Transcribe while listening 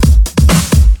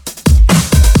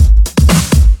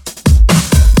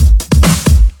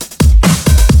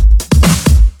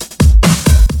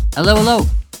Hello, hello.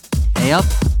 Hey up,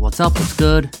 what's up, what's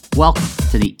good? Welcome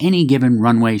to the Any Given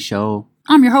Runway show.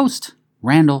 I'm your host,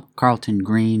 Randall Carlton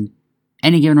Green.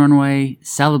 Any Given Runway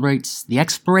celebrates the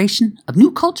exploration of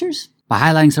new cultures by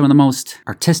highlighting some of the most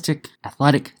artistic,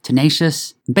 athletic,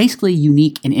 tenacious, basically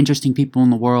unique and interesting people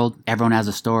in the world. Everyone has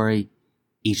a story,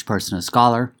 each person a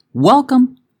scholar.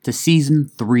 Welcome to Season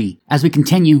 3, as we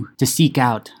continue to seek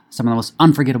out some of the most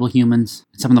unforgettable humans,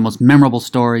 some of the most memorable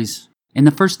stories. In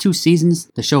the first 2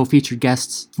 seasons, the show featured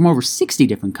guests from over 60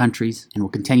 different countries, and we'll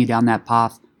continue down that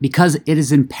path because it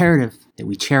is imperative that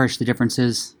we cherish the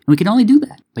differences, and we can only do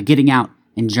that by getting out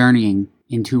and journeying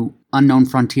into unknown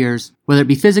frontiers, whether it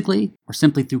be physically or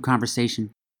simply through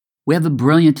conversation. We have a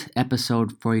brilliant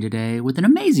episode for you today with an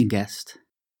amazing guest.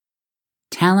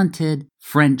 Talented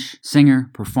French singer,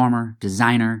 performer,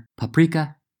 designer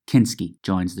Paprika Kinski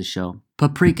joins the show.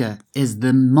 Paprika is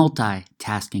the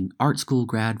multitasking art school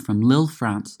grad from Lille,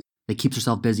 France that keeps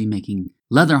herself busy making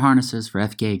leather harnesses for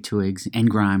FKA Twigs and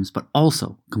Grimes, but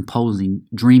also composing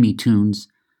dreamy tunes.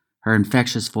 Her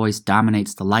infectious voice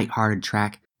dominates the light-hearted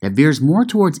track that veers more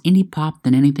towards indie pop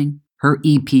than anything. Her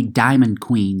EP Diamond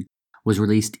Queen was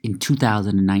released in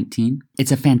 2019.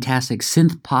 It's a fantastic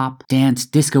synth pop, dance,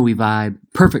 disco-y vibe,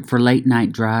 perfect for late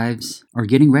night drives or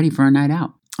getting ready for a night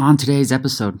out. On today's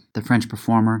episode, the French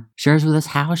performer shares with us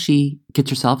how she gets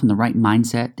herself in the right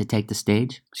mindset to take the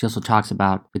stage. She also talks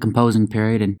about the composing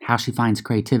period and how she finds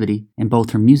creativity in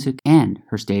both her music and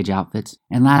her stage outfits.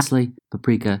 And lastly,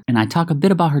 Paprika and I talk a bit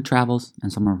about her travels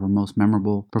and some of her most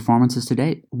memorable performances to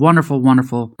date. Wonderful,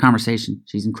 wonderful conversation.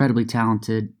 She's incredibly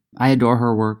talented. I adore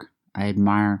her work. I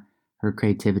admire her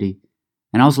creativity,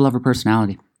 and I also love her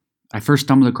personality. I first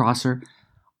stumbled across her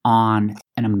on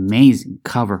an amazing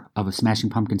cover of a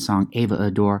Smashing Pumpkins song, Ava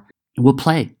Adore, and we'll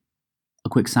play a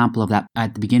quick sample of that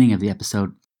at the beginning of the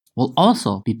episode. We'll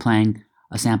also be playing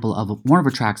a sample of one of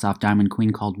her tracks off Diamond Queen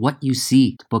called What You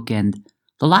See to bookend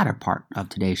the latter part of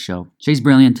today's show. She's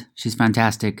brilliant. She's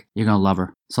fantastic. You're going to love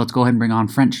her. So let's go ahead and bring on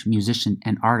French musician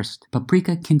and artist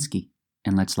Paprika Kinski,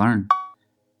 and let's learn.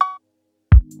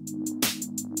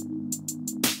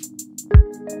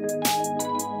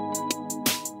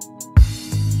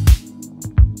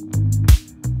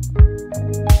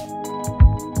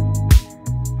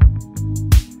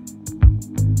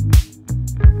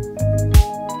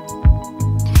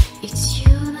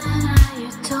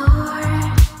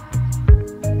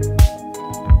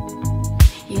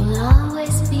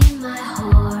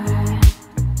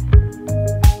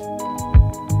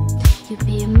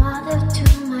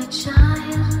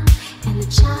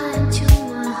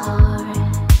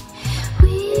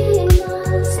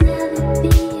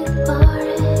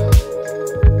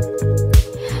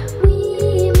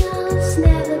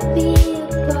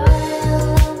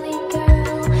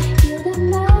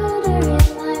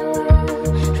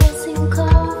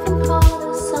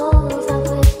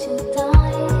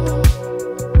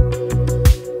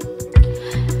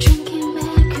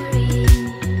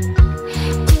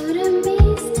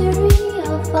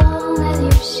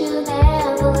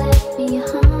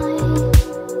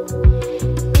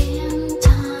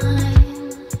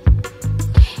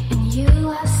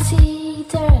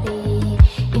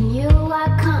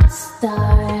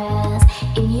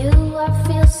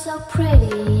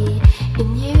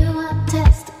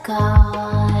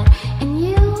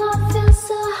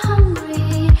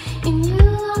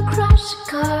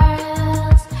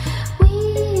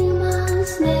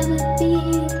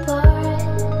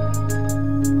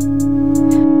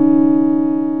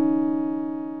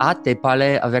 Hâte de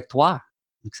parler avec toi. I'm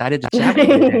excited to chat with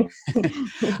you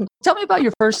today. Tell me about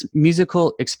your first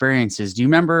musical experiences. Do you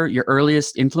remember your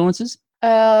earliest influences?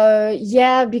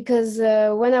 Yeah, because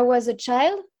when I was a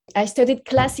child, I studied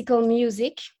classical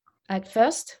music at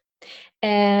first,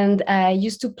 and I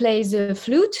used to play the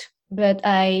flute, but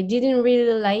I didn't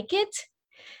really like it.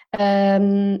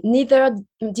 Neither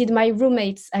did my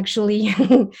roommates, actually.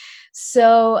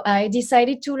 So I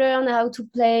decided to learn how to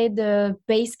play the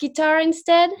bass guitar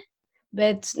instead,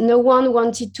 but no one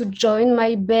wanted to join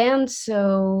my band,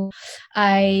 so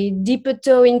I dipped a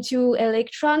toe into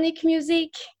electronic music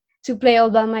to play all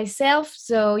by myself.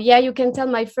 So yeah, you can tell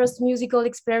my first musical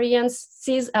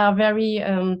experiences are very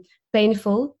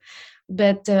painful,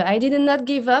 but I did not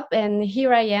give up, and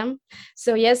here I am.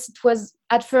 So yes, it was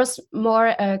at first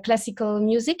more classical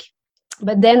music,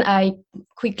 but then I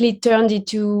quickly turned it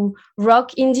to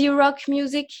indie rock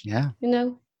music. Yeah. You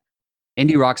know?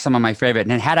 Indie rock's some of my favorite.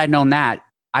 And had I known that,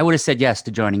 I would have said yes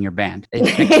to joining your band.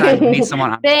 Next time you meet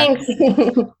someone. Thanks.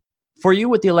 For you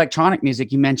with the electronic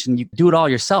music, you mentioned you do it all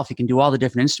yourself. You can do all the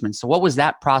different instruments. So what was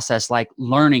that process like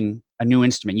learning a new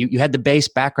instrument? You had the bass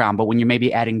background, but when you're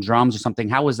maybe adding drums or something,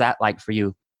 how was that like for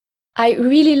you? I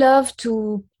really love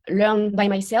to learn by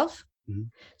myself. Mhm.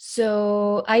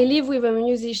 So I live with a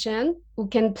musician who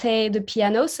can play the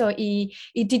piano. So he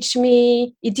teach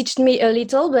me a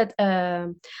little, but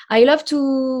I love to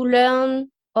learn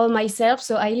all myself.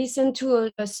 So I listen to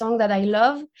a song that I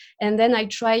love, and then I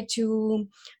try to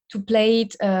play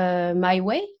it my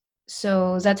way.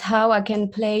 So that's how I can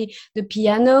play the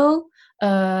piano,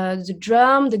 the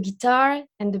drum, the guitar,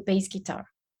 and the bass guitar.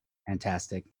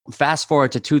 Fantastic. Fast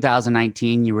forward to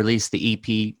 2019, you released the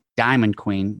EP Diamond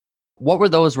Queen. What were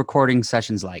those recording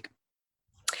sessions like?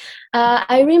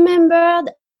 I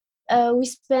remembered we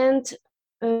spent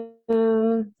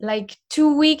like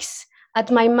 2 weeks at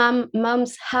my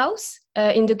mom's house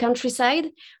in the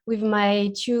countryside with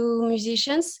my two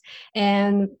musicians,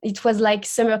 and it was like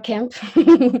summer camp.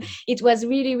 It was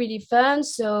really, really fun.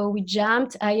 So we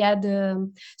jammed. I had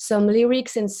some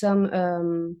lyrics and some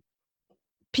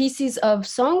pieces of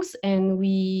songs, and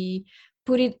we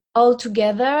put it all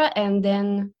together, and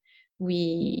then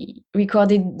we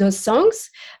recorded those songs.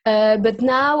 But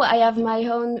now I have my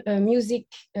own music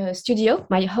studio,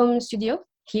 my home studio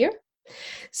here.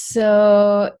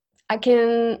 So I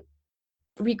can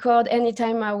record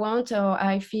anytime I want or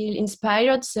I feel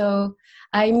inspired. So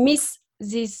I miss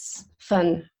this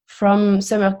fun from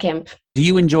summer camp. Do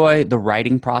you enjoy the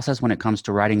writing process when it comes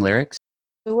to writing lyrics?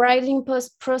 The writing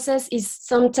process is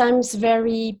sometimes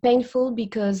very painful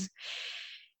because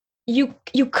you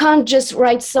can't just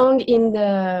write song in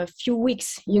a few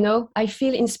weeks. I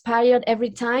feel inspired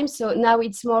every time, so now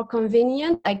it's more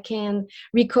convenient. I can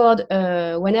record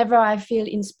whenever I feel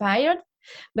inspired,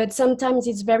 but sometimes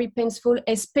it's very painful,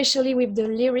 especially with the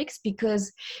lyrics,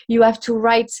 because you have to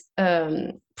write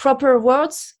proper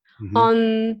words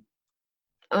on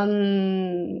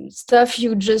stuff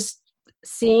you just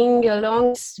sing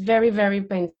along. It's very, very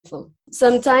painful.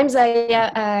 Sometimes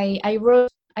I wrote.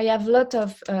 I have a lot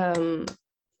of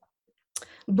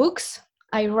books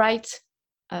I write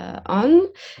on,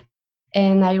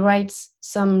 and I write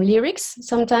some lyrics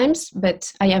sometimes. But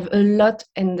I have a lot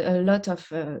of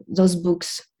those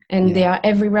books, and they are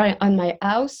everywhere on my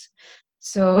house.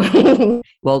 So,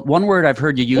 well, one word I've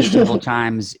heard you use several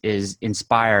times is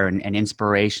inspire and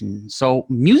inspiration. So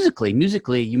musically,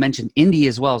 you mentioned indie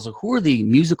as well. So who are the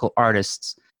musical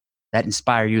artists that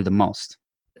inspire you the most?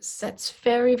 That's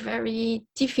very, very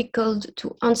difficult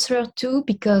to answer to,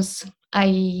 because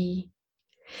I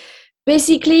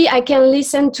can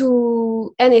listen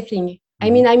to anything. I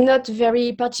mean, I'm not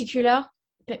very particular.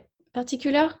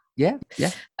 Yeah.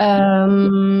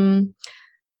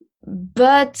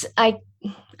 But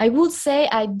I would say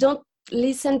I don't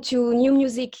listen to new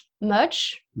music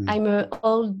much. I'm an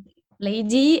old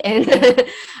lady, and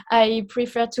I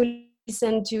prefer to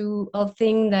listen to all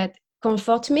things that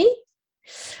comfort me.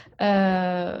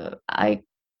 I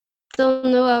don't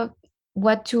know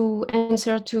what to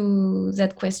answer to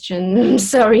that question.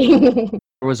 Sorry.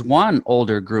 There was one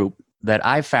older group that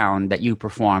I found that you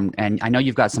performed, and I know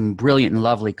you've got some brilliant and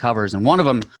lovely covers. And one of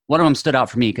them stood out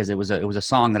for me because it was a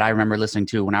song that I remember listening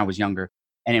to when I was younger,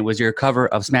 and it was your cover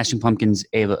of Smashing Pumpkins'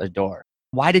 "Ava Adore."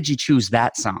 Why did you choose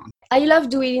that song? I love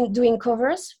doing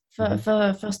covers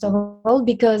first of all,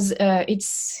 because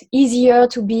it's easier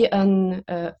to be on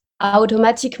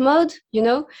automatic mode. You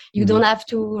don't have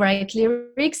to write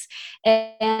lyrics,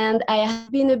 and I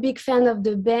have been a big fan of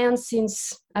the band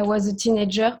since I was a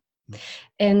teenager,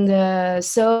 and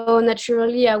so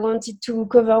naturally I wanted to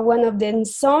cover one of their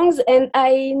songs. And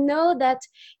I know that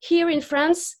here in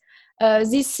France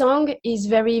this song is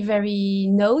very, very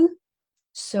known,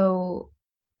 so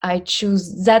I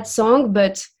choose that song.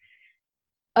 But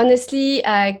honestly,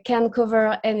 I can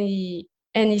cover any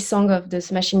song of the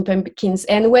Smashing Pumpkins.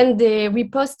 And when they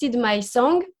reposted my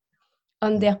song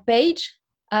on their page,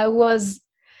 I was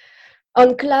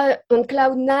on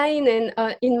cloud nine, and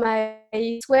in my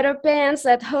sweater pants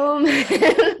at home.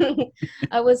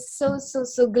 I was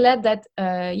so glad that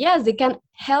they can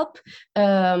help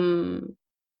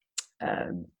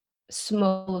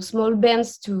small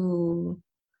bands to,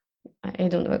 I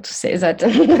don't know how to say that.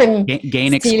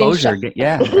 Gain exposure.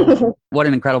 Yeah. What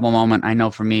an incredible moment. I know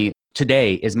for me,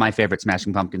 Today is my favorite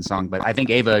Smashing Pumpkins song, but I think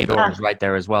Ava Adore is right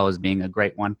there as well as being a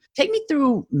great one. Take me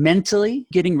through mentally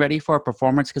getting ready for a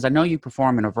performance, because I know you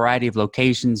perform in a variety of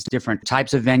locations, different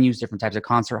types of venues, different types of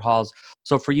concert halls.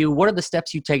 So for you, what are the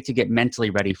steps you take to get mentally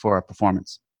ready for a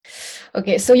performance?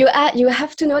 Okay, so you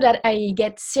have to know that I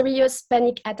get serious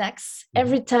panic attacks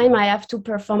every time I have to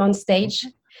perform on stage.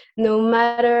 No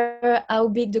matter how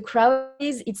big the crowd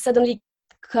is, it suddenly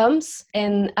comes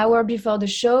an hour before the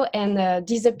show and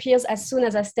disappears as soon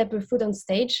as I step a foot on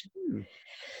stage.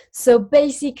 So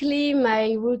basically,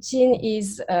 my routine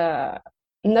is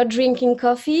not drinking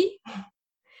coffee,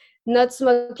 not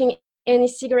smoking any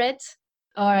cigarette,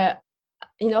 or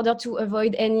in order to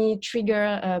avoid any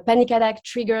panic attack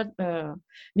trigger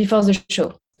before the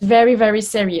show. Very, very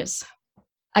serious.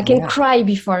 I can cry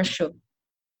before a show.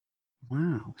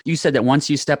 Wow. You said that once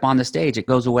you step on the stage, it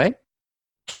goes away?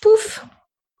 Poof.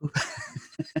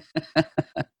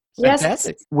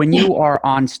 Fantastic. Yes. When you are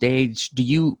on stage, do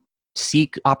you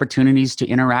seek opportunities to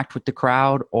interact with the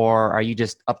crowd, or are you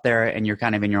just up there and you're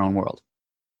kind of in your own world?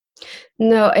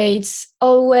 No, it's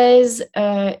always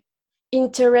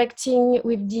interacting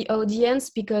with the audience,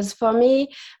 because for me,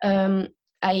 I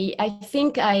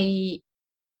think I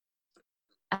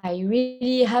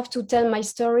really have to tell my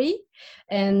story,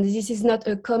 and this is not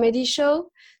a comedy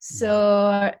show,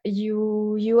 so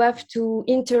you have to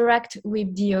interact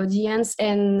with the audience,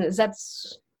 and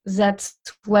that's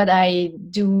what I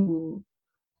do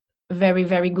very,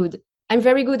 very good. I'm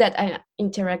very good at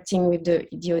interacting with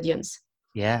the audience.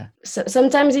 Yeah. So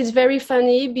sometimes it's very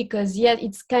funny because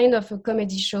it's kind of a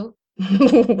comedy show.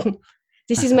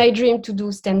 This is my dream, to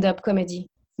do stand-up comedy.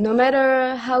 No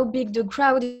matter how big the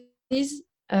crowd is,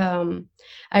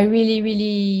 I really,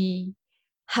 really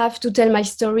have to tell my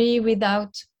story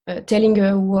without telling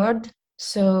a word.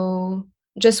 So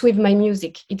just with my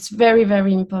music, it's very,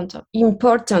 very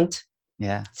important.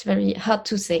 Yeah. It's very hard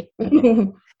to say.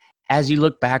 As you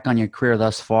look back on your career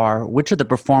thus far, which are the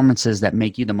performances that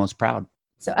make you the most proud?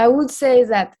 So I would say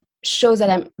that shows that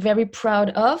I'm very proud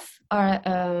of are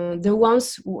the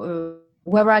ones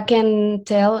where I can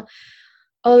tell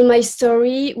all my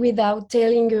story without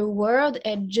telling a word,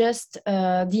 and just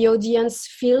the audience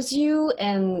feels you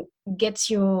and gets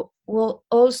your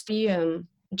whole story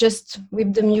just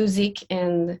with the music.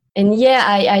 And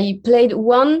I played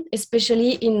one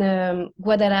especially in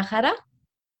Guadalajara.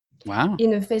 Wow.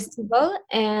 In a festival,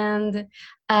 and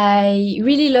I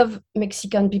really love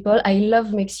Mexican people. I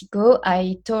love Mexico.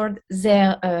 I toured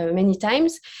there many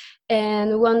times,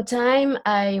 and one time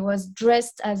I was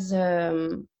dressed as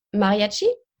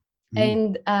mariachi,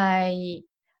 and I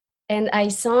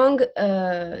sang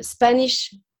a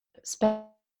Spanish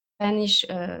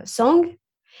song,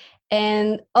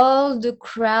 and all the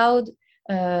crowd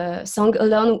sang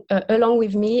along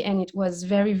with me, and it was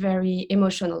very, very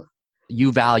emotional.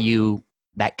 You value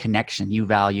that connection. You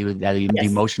value that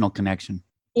emotional connection.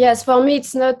 Yes, for me,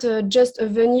 it's not just a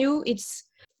venue.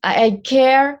 I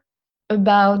care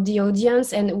about the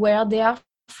audience and where they are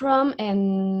from,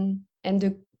 and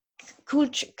the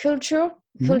culture.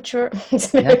 Mm-hmm. Culture.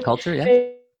 Culture. Yeah.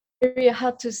 Very, very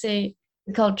hard to say.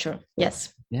 Culture.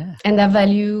 Yes. Yeah. And I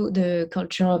value the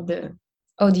culture of the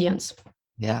audience.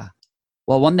 Yeah.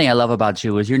 Well, one thing I love about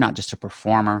you is you're not just a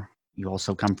performer. You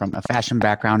also come from a fashion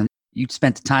background. You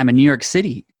spent time in New York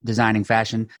City designing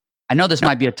fashion. I know this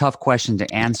might be a tough question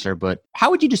to answer, but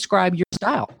how would you describe your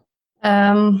style?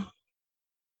 I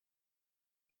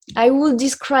would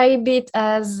describe it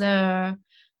as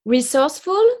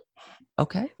resourceful.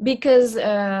 Okay. Because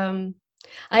I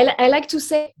like to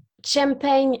say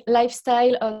champagne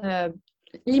lifestyle on a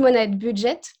lemonade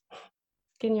budget.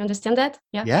 Can you understand that?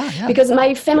 Yeah. Because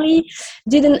my family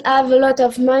didn't have a lot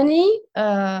of money,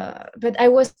 but I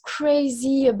was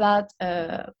crazy about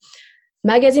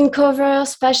magazine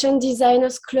covers, fashion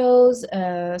designers' clothes.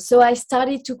 So I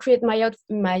started to create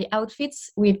my outfits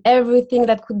with everything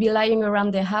that could be lying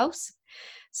around the house.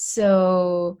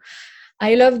 So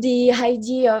I love the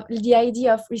idea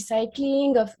of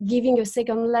recycling, of giving a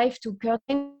second life to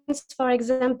curtains, for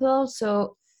example.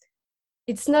 So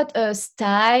it's not a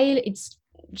style, it's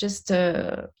just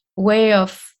a way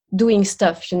of doing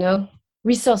stuff,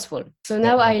 resourceful. So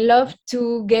now I love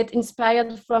to get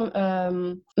inspired from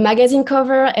magazine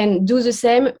cover and do the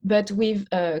same, but with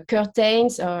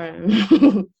curtains or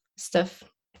stuff.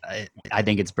 I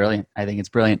think it's brilliant.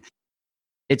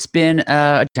 It's been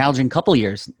a challenging couple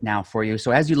years now for you.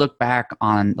 So as you look back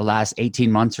on the last 18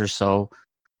 months or so,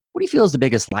 what do you feel is the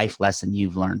biggest life lesson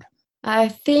you've learned? I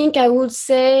think I would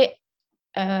say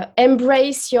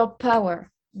embrace your power.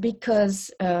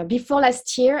 Because before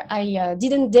last year, I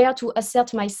didn't dare to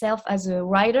assert myself as a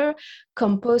writer,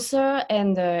 composer,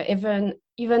 and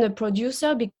even a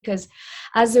producer. Because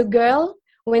as a girl,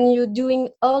 when you're doing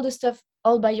all the stuff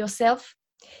all by yourself,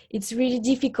 it's really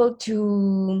difficult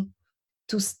to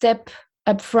step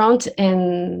up front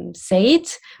and say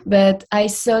it. But I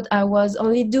thought I was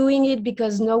only doing it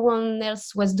because no one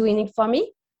else was doing it for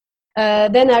me.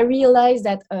 Then I realized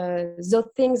that those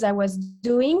things I was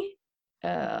doing,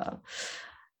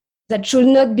 that should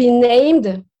not be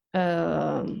named,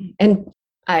 and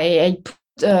I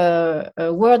put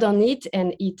a word on it,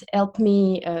 and it helped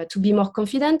me to be more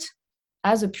confident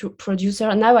as a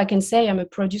producer. Now I can say I'm a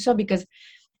producer because,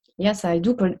 yes, I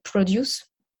do produce.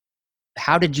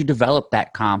 How did you develop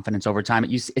that confidence over time?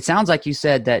 It sounds like you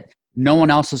said that no one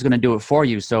else was going to do it for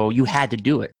you, so you had to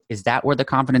do it. Is that where the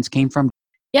confidence came from?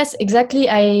 Yes, exactly.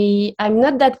 I'm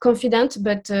not that confident,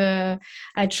 but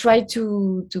I try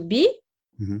to be.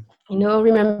 Mm-hmm.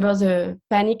 Remember the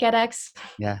panic attacks?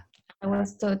 Yeah. I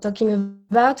was talking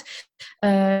about.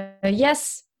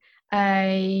 Yes,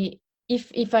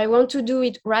 if I want to do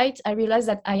it right, I realize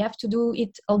that I have to do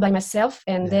it all by myself,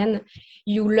 and then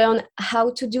you learn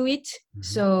how to do it. Mm-hmm.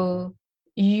 So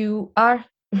you are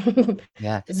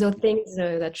the things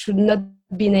that should not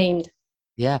be named.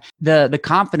 Yeah. The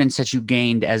confidence that you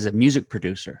gained as a music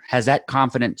producer, has that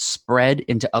confidence spread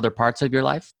into other parts of your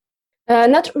life?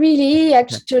 Not really,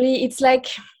 actually. It's like,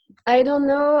 I don't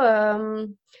know,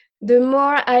 the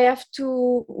more I have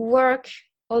to work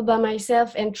all by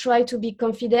myself and try to be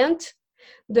confident,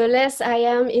 the less I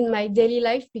am in my daily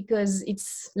life, because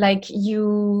it's like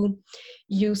you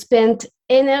spend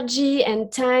energy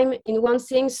and time in one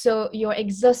thing, so you're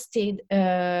exhausted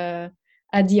at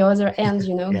the other end,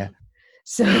 Yeah.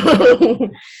 So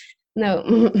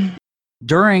no.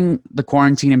 During the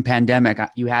quarantine and pandemic,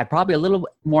 you had probably a little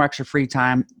more extra free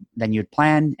time than you'd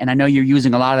planned. And I know you're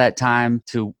using a lot of that time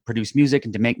to produce music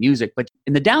and to make music. But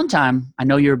in the downtime, I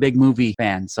know you're a big movie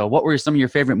fan. So what were some of your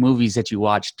favorite movies that you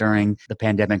watched during the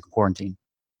pandemic quarantine?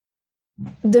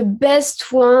 The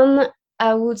best one,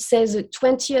 I would say, the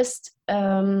 20th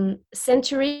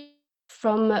Century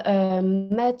from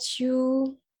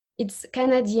Matthew. It's a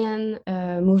Canadian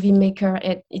movie maker.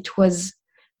 It was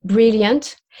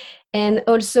brilliant. And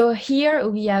also here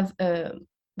we have a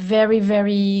very,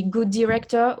 very good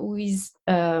director who's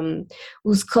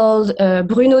called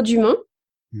Bruno Dumont.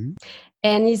 Mm-hmm.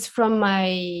 And he's from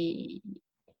my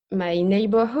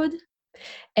neighborhood.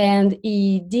 And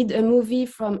he did a movie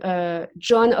from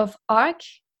Joan of Arc.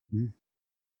 Mm-hmm.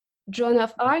 Joan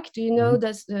of Arc, do you know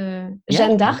that's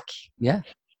Jeanne d'Arc? Yeah.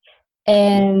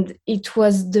 And it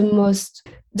was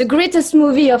the greatest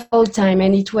movie of all time.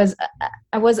 And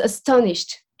I was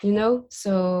astonished.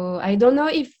 So I don't know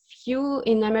if you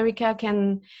in America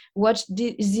can watch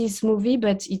this movie,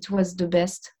 but it was the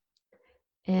best.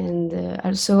 And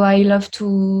also I love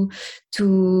to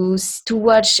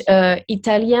watch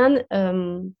Italian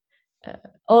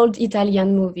old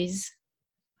Italian movies.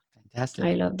 Fantastic.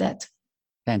 I love that.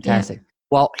 Fantastic. Yeah.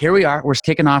 Well, here we are. We're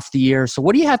kicking off the year. So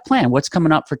what do you have planned? What's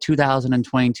coming up for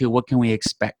 2022? What can we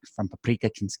expect from Paprika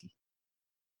Kinski?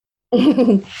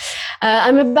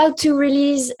 I'm about to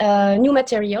release new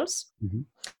materials,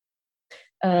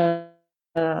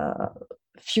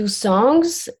 few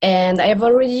songs, and I have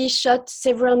already shot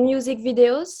several music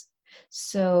videos,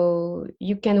 so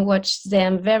you can watch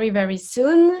them very, very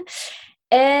soon.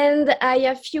 And I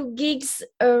have few gigs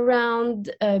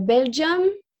around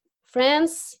Belgium,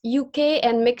 France, UK,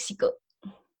 and Mexico.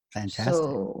 Fantastic.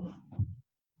 So,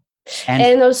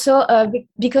 and also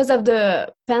because of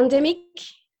the pandemic,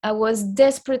 I was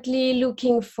desperately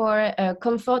looking for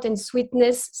comfort and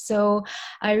sweetness. So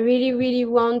I really, really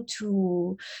want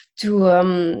to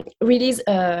release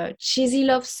a Cheesy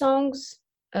Love Songs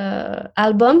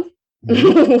album.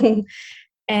 Mm-hmm.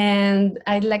 And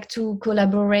I'd like to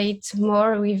collaborate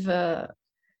more with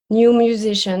new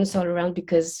musicians all around,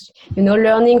 because,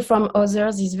 learning from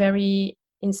others is very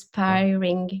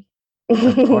inspiring.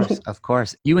 Of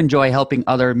course. You enjoy helping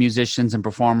other musicians and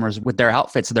performers with their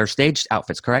outfits, their stage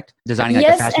outfits, correct? Designing like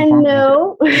a fashion form?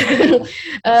 No.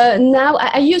 Now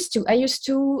I used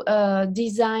to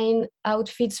design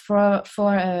outfits for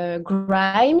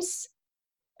Grimes,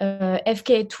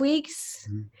 FK Twigs,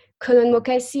 Conan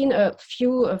Moccasin, a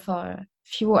few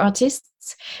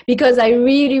artists, because I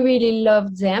really, really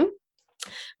love them.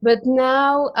 But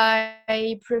now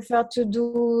I prefer to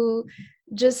do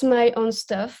just my own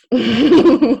stuff.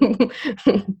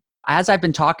 As I've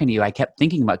been talking to you, I kept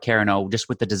thinking about Karen O, just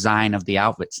with the design of the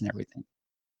outfits and everything.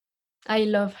 I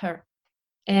love her.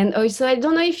 And also, I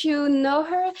don't know if you know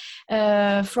her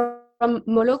from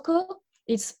Moloko.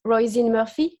 It's Roisin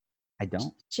Murphy. I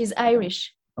don't. She's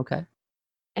Irish. Okay.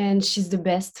 And she's the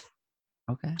best.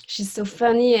 Okay. She's so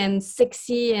funny and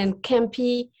sexy and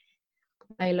campy.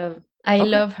 I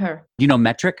love her. Do you know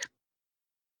Metric?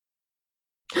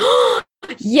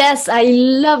 Yes, I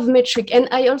love Metric. And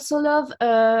I also love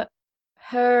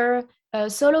her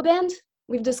solo band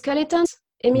with the Skeletons.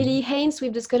 Emily Haynes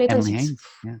with the Skeletons. Emily Haynes,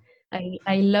 yeah.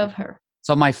 I love her.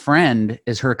 So my friend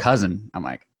is her cousin. I'm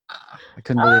like, I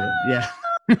couldn't believe it. Yeah.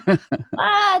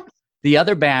 What? The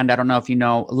other band, I don't know if you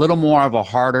know, a little more of a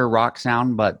harder rock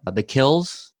sound, but The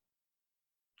Kills.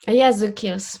 Yes, The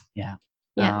Kills. Yeah.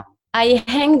 Yeah. I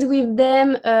hanged with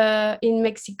them in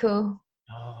Mexico.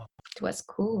 Oh. It was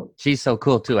cool. She's so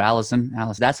cool too, Allison.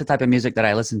 That's the type of music that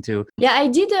I listen to. Yeah, I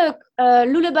did a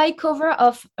lullaby cover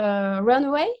of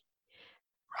Runaway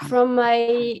from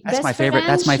my That's best my favorite.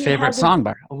 friend. That's my favorite song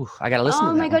by her. Oh, I gotta listen to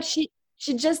that. Oh my God, she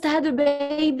just had a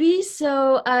baby,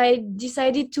 so I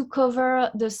decided to cover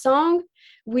the song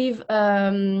with I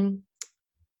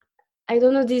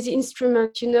don't know this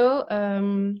instrument,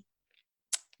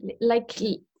 like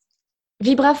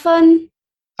vibraphone.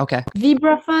 Okay.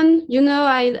 Vibraphone,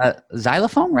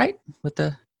 Xylophone, right? With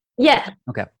the yeah.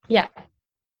 Okay. Yeah.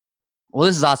 Well,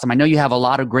 this is awesome. I know you have a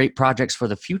lot of great projects for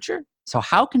the future. So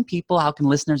how can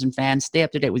listeners and fans stay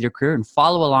up to date with your career and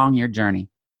follow along your journey?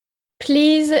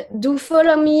 Please do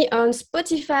follow me on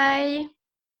Spotify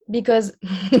because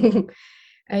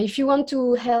if you want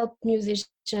to help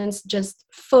musicians, just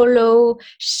follow,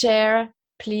 share,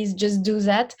 please just do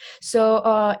that.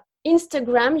 So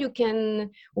Instagram, you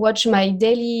can watch my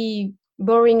daily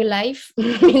boring life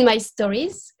in my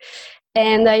stories.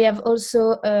 And I have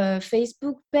also a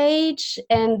Facebook page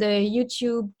and a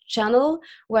YouTube channel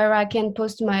where I can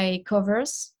post my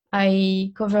covers.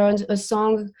 I covered a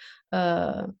song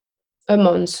a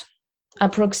month,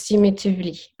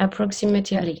 approximately.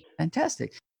 Yeah,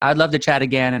 fantastic. I'd love to chat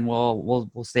again, and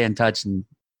we'll stay in touch. And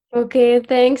okay,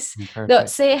 thanks. Perfect.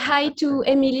 Say hi to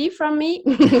Emily from me.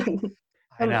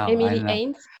 I know. Emily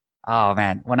Ains. Oh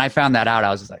man, when I found that out, I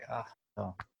was just like,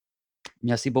 oh.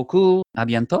 Merci beaucoup. À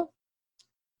bientôt.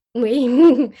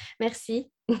 Oui, merci.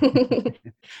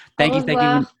 Thank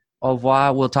you. Au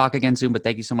revoir. We'll talk again soon, but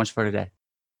thank you so much for today.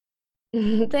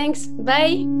 Thanks.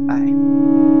 Bye. Bye.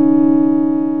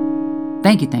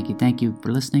 Thank you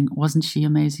for listening. Wasn't she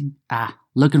amazing?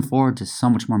 Looking forward to so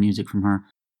much more music from her.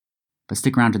 But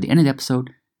stick around to the end of the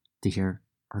episode to hear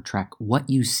her track What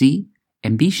You See,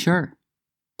 and be sure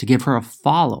to give her a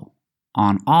follow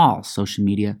on all social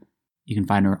media. You can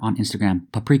find her on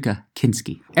Instagram, Paprika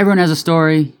Kinski. Everyone has a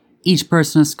story, each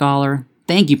person a scholar.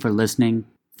 Thank you for listening.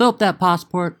 Fill up that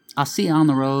passport. I'll see you on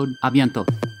the road. A bientôt.